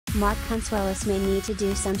Mark Consuelos may need to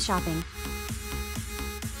do some shopping.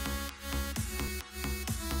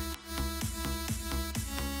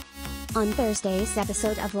 On Thursday's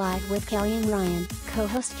episode of Live with Kelly and Ryan,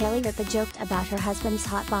 co-host Kelly Ripa joked about her husband's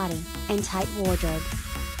hot body and tight wardrobe.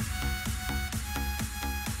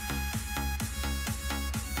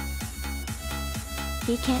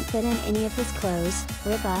 He can't fit in any of his clothes,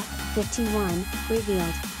 Ripa, 51,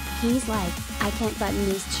 revealed. He's like, I can't button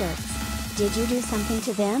these shirts. Did you do something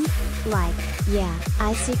to them? Like, yeah,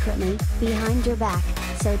 I secretly, behind your back,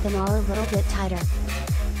 sewed them all a little bit tighter.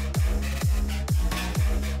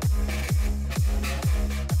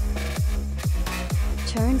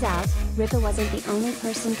 Turns out, Ripa wasn't the only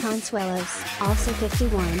person Consuelos, also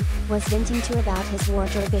 51, was venting to about his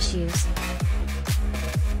wardrobe issues.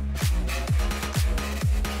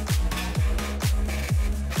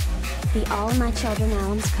 The All My Children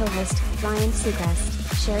album's co-host, Ryan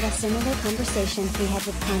Seacrest, shared a similar conversation he had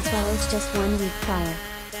with Consuelos just 1 week prior.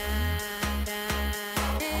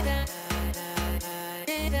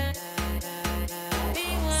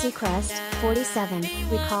 Seacrest, 47,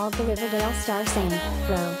 recalled the Riverdale star saying,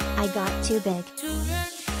 "Bro, I got too big.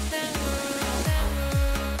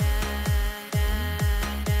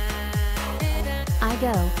 I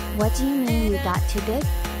go, what do you mean you got too big?"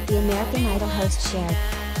 The American Idol host shared.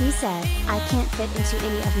 He said, "I can't fit into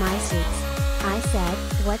any of my suits." I said,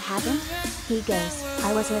 "What happened?" He goes,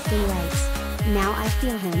 "I was lifting weights. Now I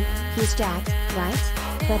feel him, he's jacked, right?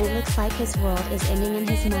 But it looks like his world is ending in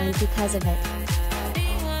his mind because of it."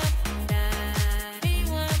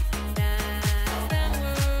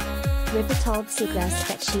 Ripa told Seacrest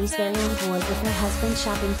that she's very on board with her husband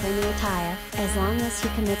shopping for new attire, as long as he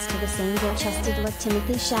commits to the same bare-chested look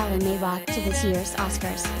Timothée Chalamet rocked to this year's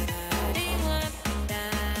Oscars.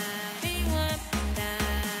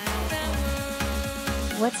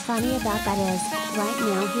 What's funny about that is, right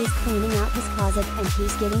now he's cleaning out his closet and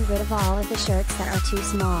he's getting rid of all of the shirts that are too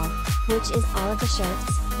small. Which is all of the shirts,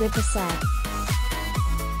 Ripa said.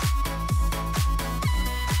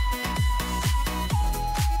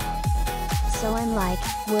 So I'm like,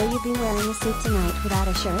 will you be wearing a suit tonight without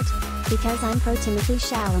a shirt? Because I'm pro Timothée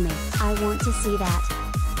Chalamet, I want to see that.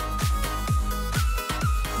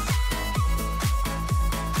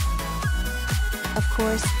 Of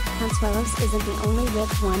course, Consuelos isn't the only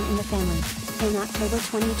ripped one in the family. In October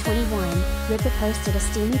 2021, Ripa posted a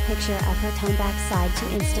steamy picture of her toned backside to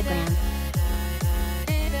Instagram.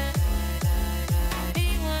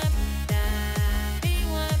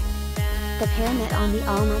 The pair met on the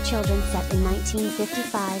All My Children set in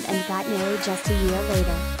 1955 and got married just a year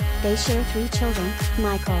later. They share 3 children,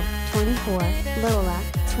 Michael, 24, Lola,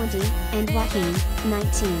 20, and Joaquin,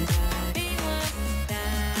 19.